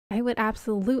I would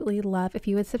absolutely love if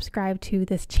you would subscribe to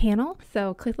this channel.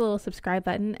 So click the little subscribe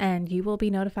button and you will be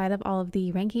notified of all of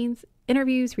the rankings,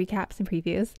 interviews, recaps, and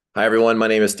previews. Hi, everyone. My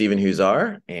name is Stephen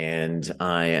HUSZAR, and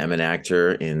I am an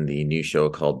actor in the new show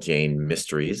called Jane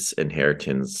Mysteries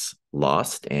Inheritance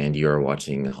Lost, and you're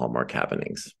watching Hallmark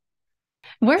Happenings.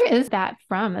 Where is that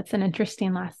from? That's an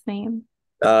interesting last name.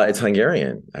 It's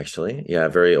Hungarian, actually. Yeah,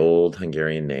 very old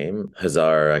Hungarian name.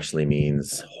 Huszar actually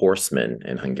means horseman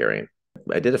in Hungarian.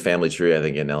 I did a family tree, I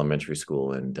think, in elementary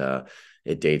school, and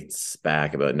it dates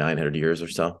back about 900 years or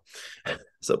so.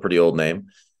 So, pretty old name.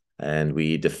 And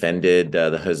we defended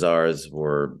the Hussars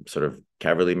were sort of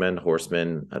cavalrymen,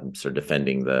 horsemen, sort of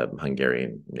defending the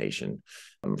Hungarian nation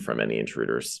from any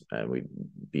intruders. And we'd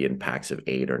be in packs of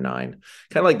 8 or 9, kind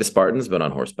of like the Spartans, but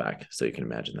on horseback. So you can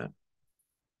imagine that.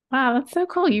 Wow, that's so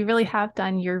cool. You really have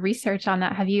done your research on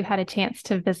that. Have you had a chance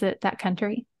to visit that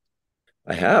country?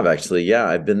 I have actually, yeah.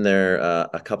 I've been there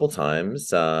a couple times.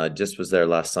 Just was there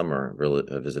last summer,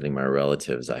 visiting my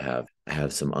relatives. I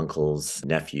have some uncles,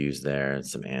 nephews there, and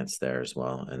some aunts there as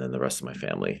well, and then the rest of my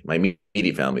family. My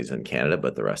immediate family's in Canada,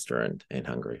 but the rest are in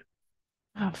Hungary.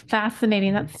 Oh,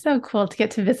 fascinating. That's so cool to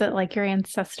get to visit like your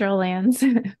ancestral lands.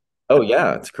 Oh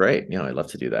yeah, it's great. I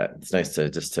love to do that. It's nice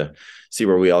to see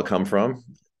where we all come from,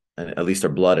 and at least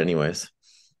our blood, anyways.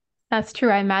 That's true.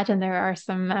 I imagine there are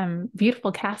some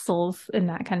beautiful castles in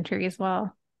that country as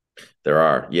well. There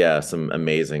are, yeah, some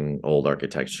amazing old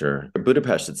architecture.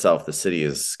 Budapest itself, the city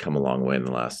has come a long way in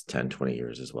the last 10, 20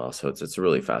 years as well. So it's a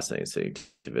really fascinating city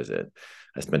to visit.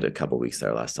 I spent a couple of weeks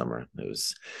there last summer. It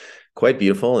was quite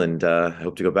beautiful, and I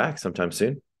hope to go back sometime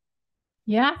soon.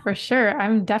 Yeah, for sure.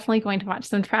 I'm definitely going to watch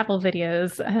some travel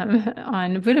videos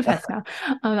on Budapest now.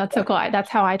 That's so cool. That's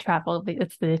how I travel.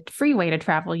 It's the free way to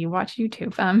travel. You watch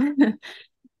YouTube.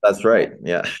 That's right.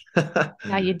 Yeah.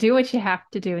 Yeah, you do what you have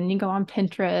to do, and you go on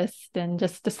Pinterest and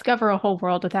just discover a whole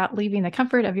world without leaving the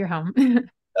comfort of your home.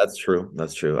 That's true.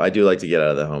 That's true. I do like to get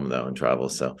out of the home though and travel.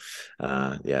 So,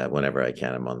 yeah, whenever I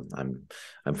can,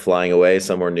 I'm flying away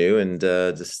somewhere new and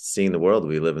just seeing the world.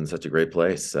 We live in such a great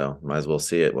place, so might as well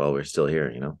see it while we're still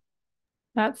here.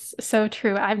 That's so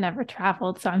true. I've never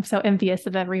traveled, so I'm so envious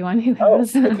of everyone who Oh,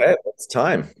 has. okay. It's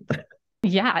time.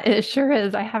 Yeah, it sure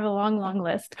is. I have a long, long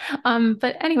list.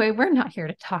 But anyway, we're not here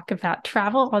to talk about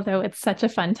travel, although it's such a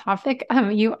fun topic.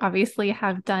 You obviously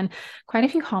have done quite a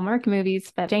few Hallmark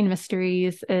movies, but Jane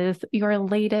Mysteries is your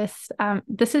latest.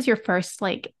 This is your first,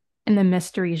 like, in the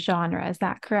mystery genre. Is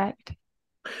that correct?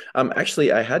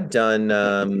 Actually, I had done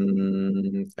a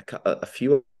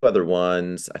few other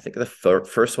ones. I think the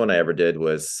first one I ever did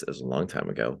was a long time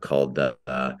ago, called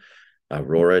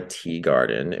Aurora Tea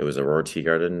Garden. It was Aurora Tea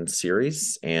Garden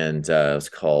series, and it was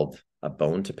called A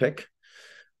Bone to Pick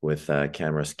with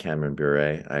Cameron Bure.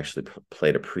 I actually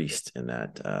played a priest in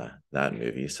that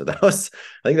movie. So I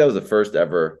think that was the first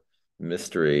ever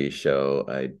mystery show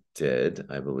I did,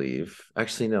 I believe.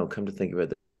 Actually, no, come to think of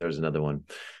it, there's another one.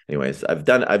 Anyways, I've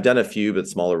done a few but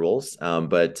smaller roles.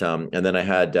 But and then I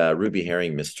had Ruby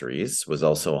Herring Mysteries was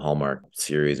also a Hallmark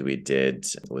series we did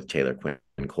with Taylor Quinn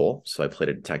Cole. So I played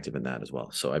a detective in that as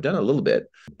well. So I've done a little bit,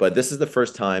 but this is the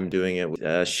first time doing it with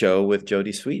a show with Jodie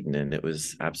Sweetin, and it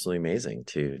was absolutely amazing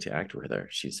to act with her.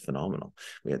 She's phenomenal.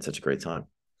 We had such a great time.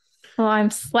 Well,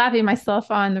 I'm slapping myself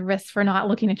on the wrist for not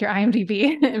looking at your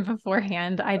IMDb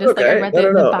beforehand. I just like I Okay, read no, no,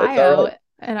 the no, it's all bio right.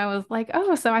 and I was like,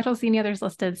 oh, so I don't see any others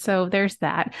listed. So there's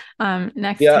that.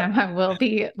 Next Yeah. time I will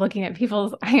be looking at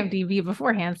people's IMDb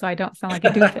beforehand so I don't sound like a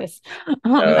doofus. Um,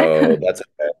 No, that's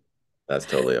okay. That's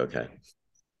totally okay.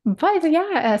 but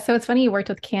yeah, so it's funny you worked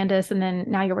with Candace and then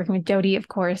now you're working with Jodie, of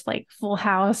course, like Full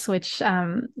House, which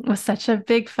was such a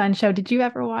big fun show. Did you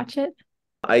ever watch it?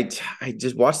 I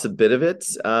just watched a bit of it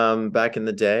back in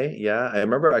the day. Yeah, I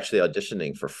remember actually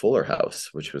auditioning for Fuller House,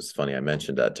 which was funny. I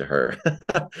mentioned that to her,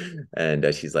 and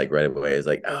she's like right away is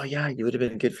like, "Oh yeah, you would have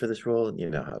been good for this role." And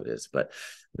you know how it is. But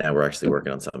now we're actually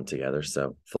working on something together,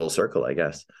 so full circle, I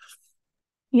guess.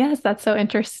 Yes, that's so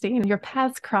interesting. Your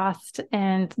paths crossed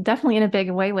and definitely in a big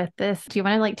way with this. Do you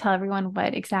want to like tell everyone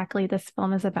what exactly this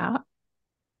film is about?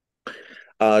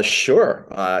 Sure.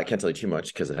 I can't tell you too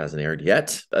much because it hasn't aired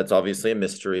yet. That's obviously a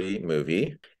mystery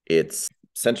movie. It's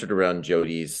centered around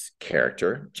Jodie's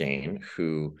character, Jane,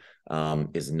 who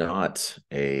is not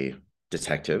a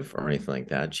detective or anything like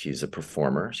that. She's a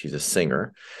performer, she's a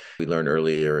singer. We learned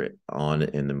earlier on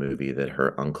in the movie that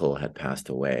her uncle had passed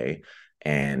away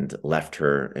and left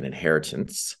her an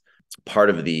inheritance. Part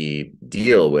of the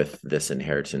deal with this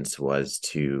inheritance was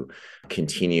to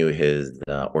continue his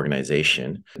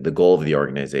organization. The goal of the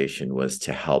organization was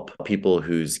to help people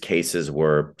whose cases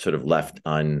were sort of left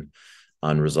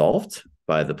unresolved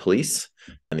by the police.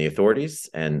 and the authorities.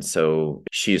 And so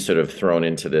she's sort of thrown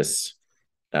into this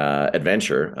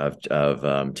adventure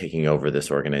of taking over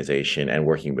this organization and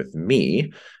working with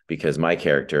me because my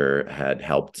character had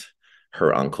helped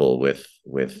her uncle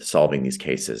with solving these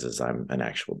cases as I'm an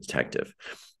actual detective.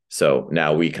 So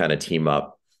now we kind of team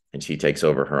up and she takes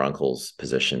over her uncle's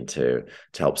position to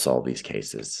help solve these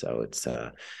cases. So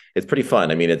it's pretty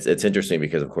fun. I mean, it's interesting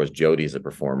because of course Jodie's a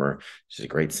performer. She's a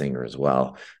great singer as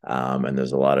well. And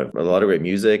there's a lot of great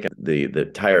music. The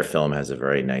entire film has a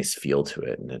very nice feel to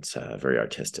it, and it's very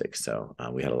artistic. So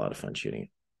we had a lot of fun shooting it.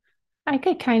 I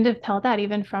could kind of tell that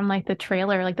even from like the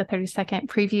trailer, like the 30-second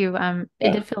preview. It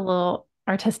Yeah. did feel a little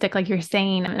artistic, like you're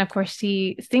saying. And of course,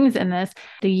 she sings in this.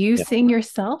 Do you Yeah. sing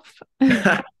yourself?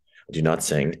 I do not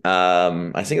sing.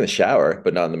 I sing in the shower,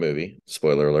 but not in the movie.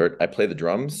 Spoiler alert. I play the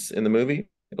drums in the movie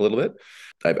a little bit.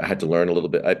 I had to learn a little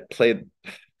bit.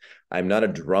 I'm not a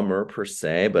drummer per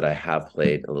se, but I have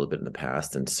played a little bit in the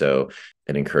past. And so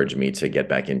it encouraged me to get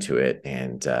back into it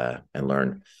and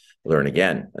learn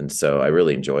again. And so I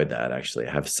really enjoyed that. Actually,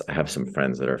 I have some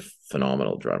friends that are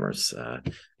phenomenal drummers,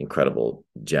 incredible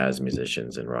jazz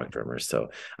musicians and rock drummers. So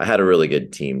I had a really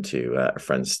good team to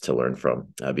friends to learn from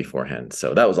beforehand.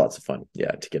 So that was lots of fun.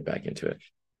 Yeah, to get back into it.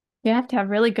 You have to have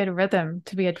really good rhythm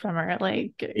to be a drummer,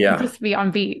 like Yeah. just be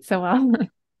on beat so well.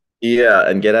 Yeah,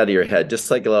 and get out of your head,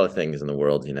 just like a lot of things in the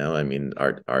world, you know. I mean,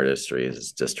 artistry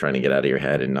is just trying to get out of your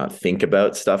head and not think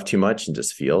about stuff too much and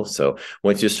just feel. So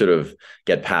once you sort of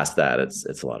get past that,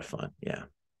 it's a lot of fun. Yeah.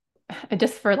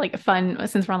 Just for like fun,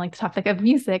 since we're on like the topic of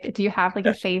music, do you have like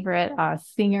a favorite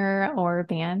singer or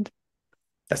band?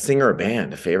 A singer or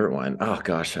band, a favorite one. Oh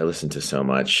gosh, I listen to so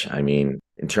much. I mean,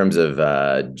 in terms of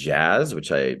jazz, which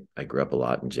I grew up a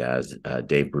lot in jazz.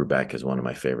 Dave Brubeck is one of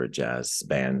my favorite jazz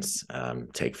bands.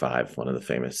 Take Five, one of the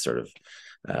famous sort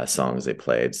of songs they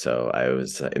played. So I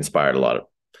was inspired a lot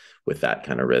with that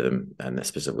kind of rhythm and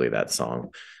specifically that song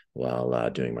while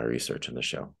doing my research on the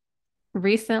show.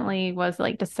 Recently was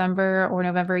like December or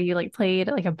November, you like played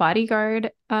like a bodyguard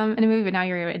in a movie, but now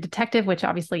you're a detective, which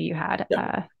obviously you had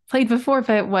Yeah. played before,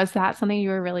 but was that something you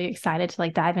were really excited to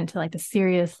like dive into like the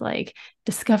serious, like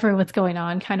discover what's going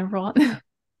on kind of role?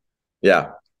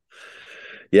 Yeah.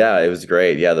 Yeah, it was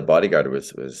great. Yeah, The Bodyguard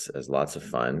was lots of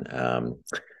fun.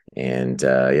 And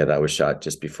yeah, that was shot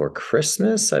just before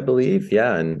Christmas, I believe.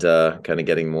 Yeah, and kind of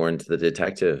getting more into the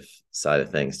detective side of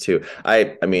things too.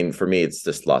 I mean, for me, it's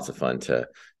just lots of fun to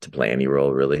play any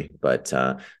role really. But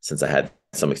since I had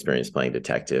some experience playing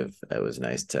detective, it was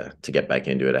nice to get back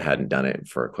into it. I hadn't done it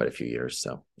for quite a few years,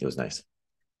 so it was nice.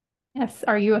 Yes.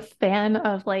 Are you a fan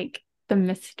of like the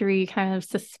mystery kind of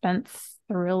suspense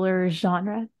thriller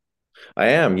genre? I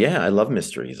am. Yeah, I love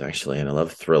mysteries actually, and I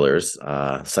love thrillers,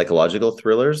 psychological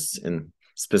thrillers, and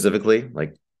specifically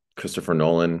like Christopher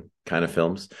Nolan kind of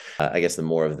films. I guess the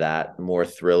more of that, more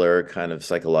thriller kind of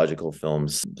psychological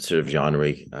films, sort of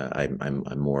genre, I'm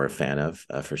more a fan of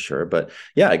for sure. But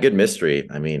yeah, a good mystery.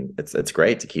 I mean, it's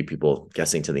great to keep people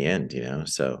guessing to the end, you know.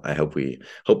 So I hope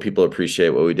people appreciate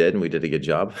what we did, and we did a good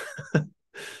job.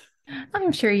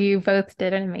 I'm sure you both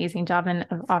did an amazing job, and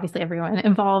obviously everyone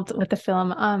involved with the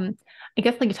film. I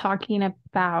guess like talking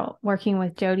about working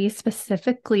with Jodie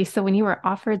specifically. So when you were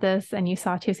offered this and you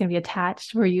saw she was going to be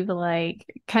attached, were you like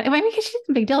kind of? I mean, because she's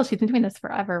a big deal. She's been doing this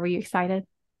forever. Were you excited?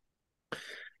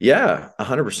 Yeah,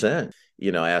 100%.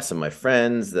 You know, I asked some of my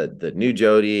friends that knew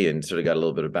Jodie and sort of got a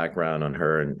little bit of background on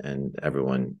her, and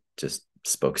everyone just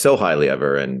spoke so highly of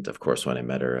her. And of course, when I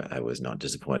met her, I was not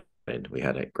disappointed. We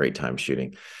had a great time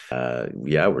shooting.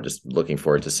 Yeah, we're just looking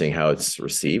forward to seeing how it's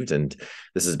received. And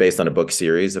this is based on a book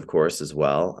series, of course, as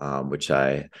well, which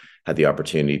I had the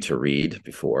opportunity to read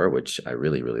before, which I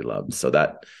really, really loved. So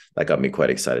that got me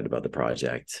quite excited about the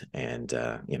project. And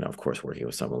you know, of course, working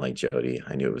with someone like Jodie,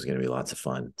 I knew it was going to be lots of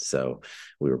fun. So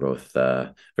we were both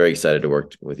very excited to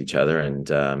work with each other, and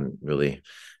really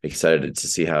excited to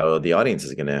see how the audience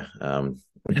is going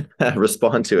to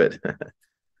respond to it.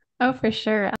 Oh, for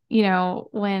sure. You know,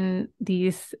 when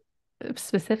these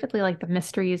specifically like the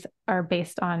mysteries are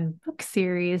based on book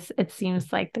series, it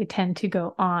seems like they tend to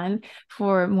go on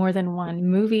for more than one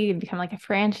movie and become like a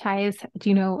franchise. Do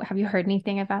you know, have you heard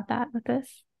anything about that with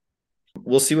this?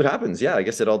 We'll see what happens. Yeah, I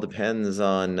guess it all depends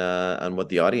on what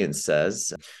the audience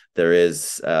says. There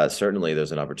is certainly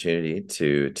there's an opportunity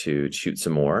to shoot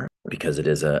some more because it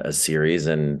is a series,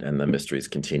 and the mysteries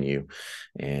continue,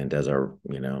 and as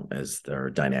our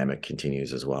dynamic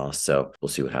continues as well. So we'll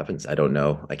see what happens. I don't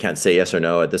know. I can't say yes or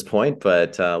no at this point,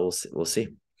 but we'll see.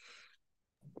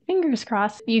 Fingers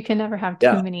crossed. You can never have too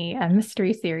Yeah. many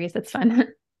mystery series. It's fun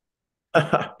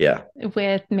Yeah.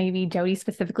 with maybe Jodie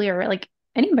specifically, or like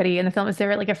anybody in the film, is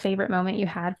there like a favorite moment you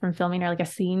had from filming or like a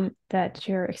scene that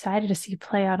you're excited to see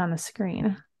play out on the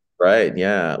screen? Right.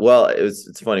 Yeah. Well,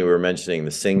 it's funny. We were mentioning the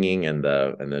singing and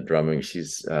the drumming.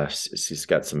 She's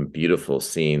got some beautiful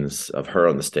scenes of her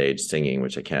on the stage singing,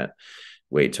 which I can't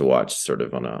wait to watch sort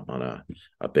of on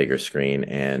a bigger screen.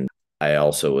 And I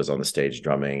also was on the stage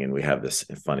drumming, and we have this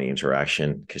funny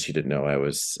interaction because she didn't know I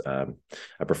was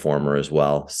a performer as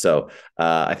well. So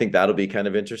I think that'll be kind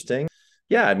of interesting.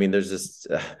 Yeah, I mean, there's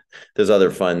other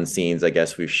fun scenes. I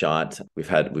guess we've shot. We've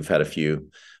had a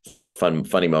few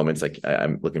funny moments. Like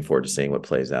I'm looking forward to seeing what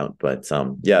plays out. But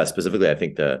yeah, specifically, I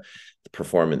think the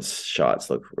performance shots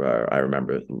look. I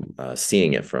remember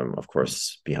seeing it from, of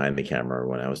course, behind the camera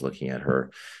when I was looking at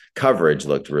her coverage.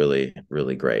 Looked really,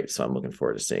 really great. So I'm looking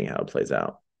forward to seeing how it plays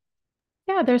out.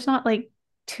 Yeah, there's not like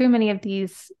too many of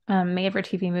these made for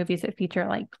TV movies that feature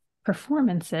like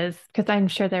performances because I'm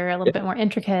sure they're a little bit more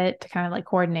intricate to kind of like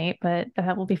coordinate, but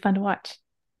that will be fun to watch.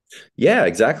 Yeah,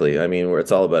 exactly. I mean, where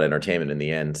it's all about entertainment in the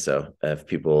end. So if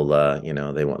people,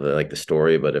 they like the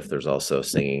story, but if there's also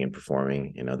singing and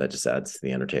performing, that just adds to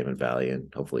the entertainment value,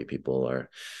 and hopefully people are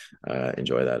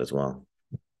enjoy that as well.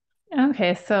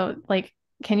 Okay, so like,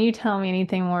 can you tell me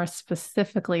anything more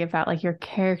specifically about like your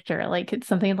character? Like, it's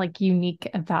something like unique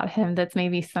about him that's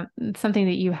maybe something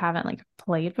that you haven't like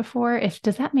played before. If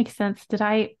does that make sense? Did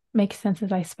I make sense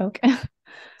as I spoke?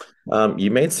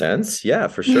 You made sense. Yeah,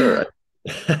 for sure.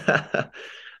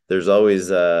 There's always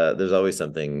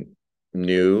something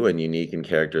new and unique in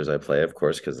characters I play, of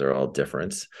course, because they're all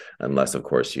different. Unless, of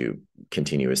course, you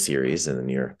continue a series and then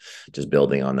you're just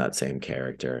building on that same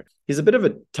character. He's a bit of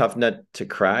a tough nut to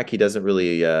crack. He doesn't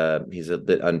really he's a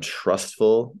bit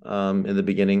untrustful in the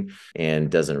beginning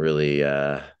and doesn't really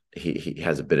he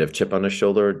has a bit of chip on his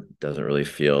shoulder, doesn't really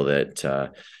feel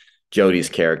that Jodie's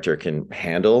character can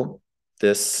handle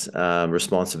this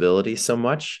responsibility so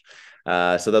much.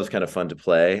 So that was kind of fun to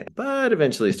play, but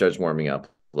eventually it starts warming up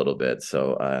a little bit.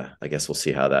 So I guess we'll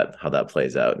see how that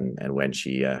plays out, and when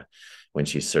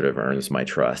she sort of earns my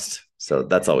trust. So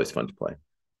that's always fun to play.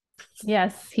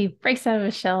 Yes, he breaks out of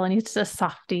his shell and he's just a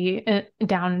softy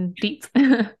down deep.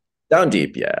 Down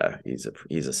deep, yeah, he's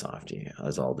a softie,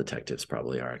 as all detectives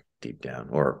probably are deep down,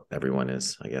 or everyone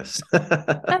is, I guess.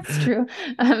 That's true.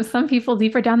 Some people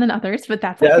deeper down than others, but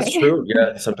that's Yeah, that's okay. true.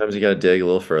 Yeah, sometimes you got to dig a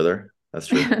little further. That's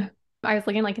true. I was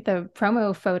looking like at the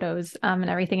promo photos and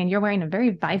everything, and you're wearing a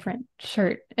very vibrant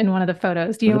shirt in one of the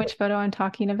photos. Do you know which photo I'm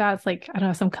talking about? It's like, I don't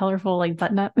know, some colorful like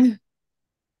button up.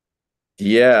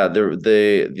 Yeah,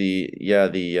 the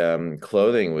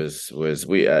clothing was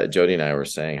we Jody and I were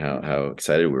saying how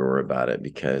excited we were about it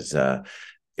because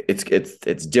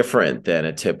it's different than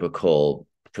a typical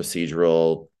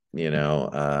procedural,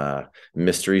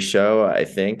 mystery show, I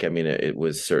think. I mean, it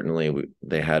was certainly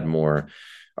they had more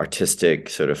artistic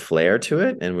sort of flair to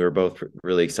it, and we were both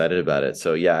really excited about it.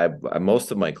 So yeah,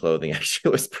 most of my clothing actually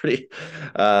was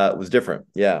different.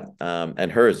 Yeah.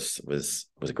 And hers was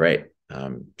great.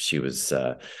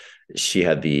 She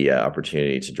had the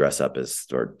opportunity to dress up as,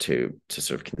 or to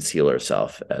sort of conceal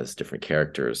herself as different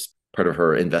characters, part of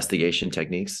her investigation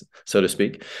techniques, so to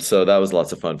speak. So that was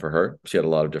lots of fun for her. She had a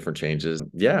lot of different changes.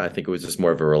 Yeah, I think it was just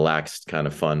more of a relaxed kind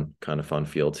of fun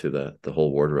feel to the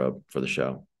whole wardrobe for the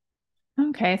show.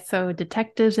 Okay, so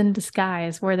detectives in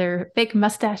disguise. Were there fake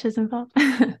mustaches involved?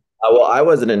 Well, I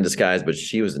wasn't in disguise, but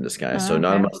she was in disguise. So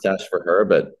not a Okay. mustache for her,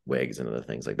 but wigs and other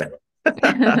things like that.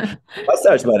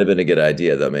 Mustache might have been a good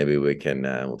idea, though. Maybe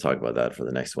we'll talk about that for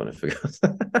the next one if it goes.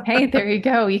 Hey, there you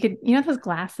go. You could, those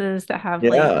glasses that have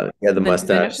like Yeah, yeah, the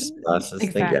mustache the glasses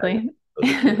thing. Yeah, yeah, exactly.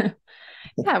 those are cute.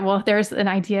 Yeah, well, there's an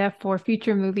idea for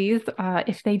future movies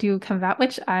if they do come out,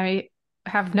 which I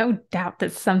have no doubt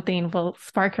that something will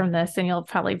spark from this, and you'll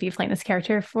probably be playing this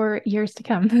character for years to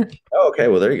come. Oh, okay,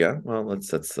 well there you go. Well,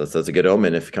 that's a good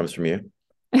omen if it comes from you.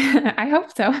 I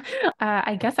hope so.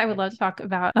 I guess I would love to talk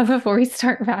about before we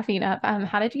start wrapping up.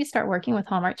 How did you start working with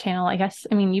Hallmark Channel? I guess,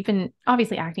 I mean, you've been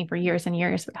obviously acting for years and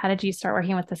years, but how did you start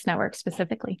working with this network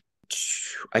specifically?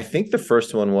 I think the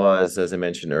first one was, as I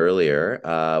mentioned earlier,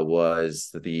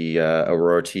 was the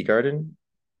Aurora Tea Garden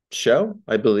show,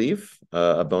 I believe,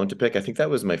 A Bone to Pick. I think that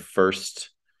was my first.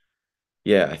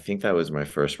 Yeah, I think that was my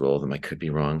first role of them. I could be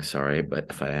wrong, sorry, but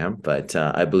if I am, but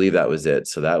I believe that was it.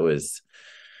 So that was,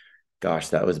 gosh,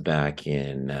 that was back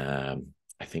in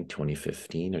I think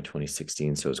 2015 or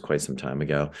 2016. So it was quite some time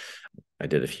ago. I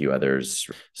did a few others,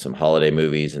 some holiday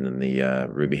movies, and then the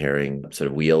Ruby Herring sort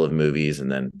of wheel of movies,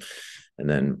 and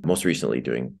then most recently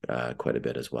doing quite a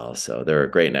bit as well. So they're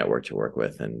a great network to work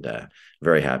with, and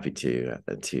very happy to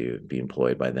be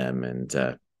employed by them.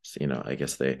 And I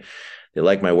guess they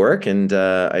like my work, and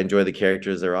I enjoy the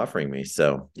characters they're offering me.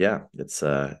 So yeah, it's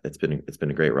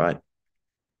been a great ride.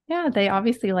 Yeah, they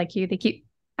obviously like you. They keep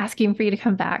asking for you to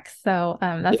come back. So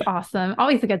that's Yeah. awesome.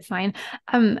 Always a good sign.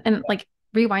 And like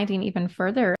rewinding even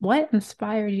further, what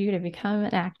inspired you to become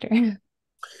an actor?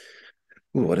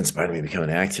 Ooh, what inspired me to become an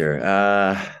actor?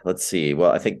 Let's see.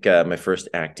 Well, I think my first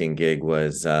acting gig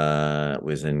was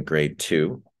in grade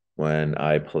two when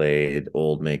I played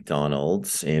Old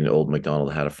MacDonald's in Old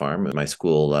MacDonald Had a Farm at my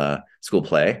school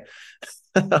play.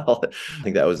 I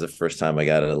think that was the first time I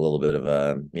got a little bit of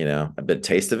a bit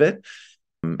taste of it.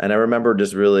 And I remember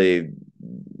just really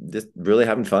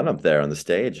having fun up there on the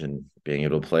stage and being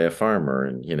able to play a farmer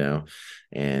and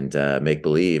and make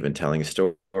believe and telling a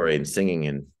story and singing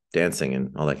and dancing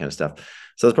and all that kind of stuff.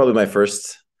 So that's probably my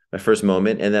first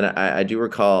moment. And then I do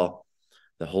recall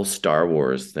the whole Star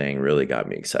Wars thing really got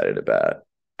me excited about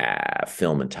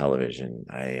film and television.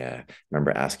 I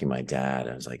remember asking my dad,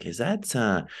 I was like, is that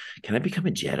can I become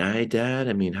a Jedi, Dad?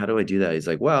 I mean, how do I do that? He's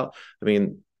like, well, I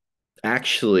mean,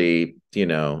 actually,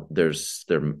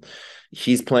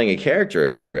 he's playing a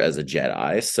character as a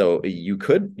Jedi, so you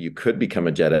could become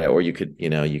a Jedi, or you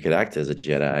could act as a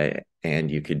Jedi,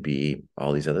 and you could be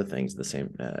all these other things the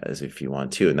same as if you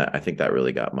want to. And I think that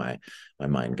really got my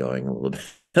mind going a little bit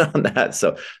on that.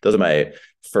 So those are my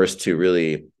first two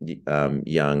really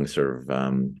young sort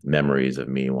of memories of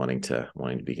me wanting to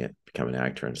become an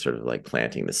actor, and sort of like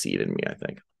planting the seed in me, I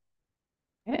think.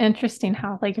 Interesting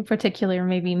how like a particular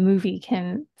maybe movie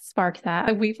can spark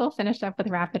that. We will finish up with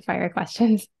rapid fire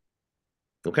questions.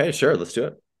 Okay, sure, let's do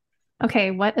it. Okay,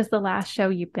 what is the last show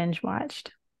you binge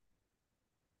watched?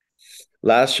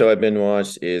 Last show I've been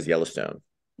watched is Yellowstone.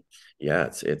 Yeah,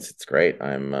 it's great.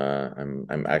 I'm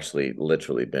actually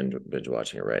literally binge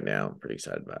watching it right now. I'm pretty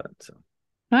excited about it. So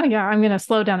Oh yeah, I'm gonna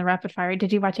slow down the rapid fire.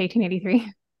 Did you watch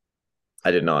 1883?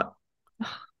 I did not, but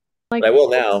Like I will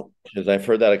now because I've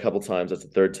heard that a couple times. That's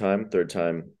the third time. Third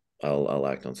time, I'll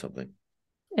act on something.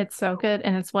 it's so good,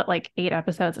 and it's what like 8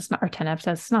 episodes. It's not or 10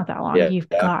 episodes. It's not that long. Yeah, You've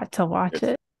yeah. got to watch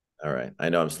it. All right. I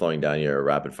know I'm slowing down your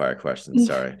rapid fire questions.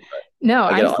 Sorry. No,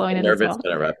 I get I'm slowing it as nervous well.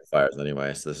 when I rapid fires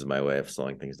anyway, so this is my way of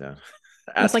slowing things down.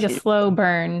 It's like a Asking. slow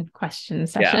burn question Yeah,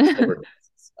 session.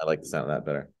 I like the sound of that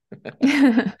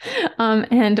better.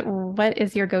 And what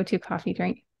is your go-to coffee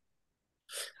drink?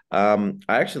 I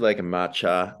actually like a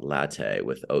matcha latte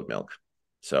with oat milk.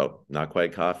 So not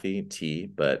quite coffee, tea,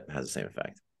 but has the same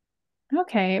effect.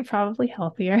 Okay, probably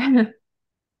healthier.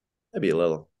 Maybe a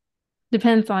little.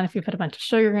 Depends on if you put a bunch of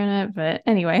sugar in it. But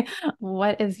anyway,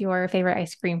 what is your favorite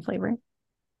ice cream flavor?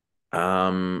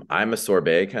 I'm a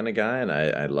sorbet kind of guy, and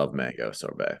I love mango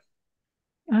sorbet.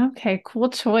 Okay, cool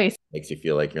choice. Makes you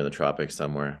feel like you're in the tropics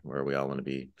somewhere where we all want to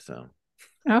be. So,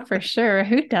 Oh, for sure.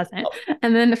 Who doesn't?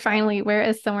 And then finally, where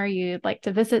is somewhere you'd like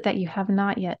to visit that you have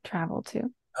not yet traveled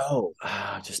to?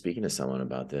 just speaking to someone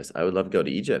about this, I would love to go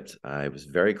to Egypt. I was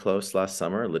very close last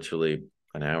summer, literally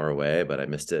an hour away, but I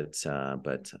missed it.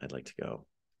 But I'd like to go.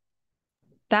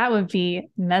 That would be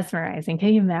mesmerizing.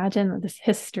 Can you imagine this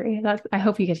history? I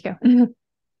hope you get to go.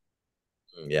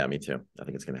 Yeah, me too. I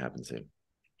think it's going to happen soon.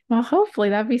 Well, hopefully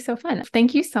that'd be so fun.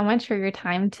 Thank you so much for your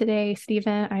time today,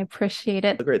 Stephen. I appreciate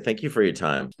it. Great. Thank you for your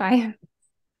time. Bye.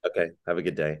 Okay. Have a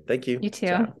good day. Thank you. You too.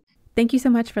 Ciao. Thank you so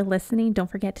much for listening. Don't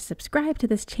forget to subscribe to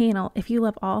this channel if you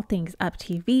love all things Up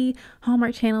TV,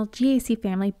 Hallmark Channel, GAC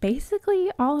Family, basically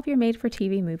all of your made for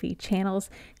TV movie channels.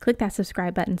 Click that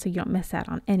subscribe button so you don't miss out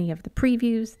on any of the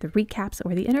previews, the recaps,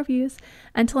 or the interviews.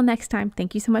 Until next time,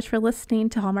 thank you so much for listening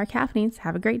to Hallmark Happenings.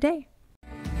 Have a great day.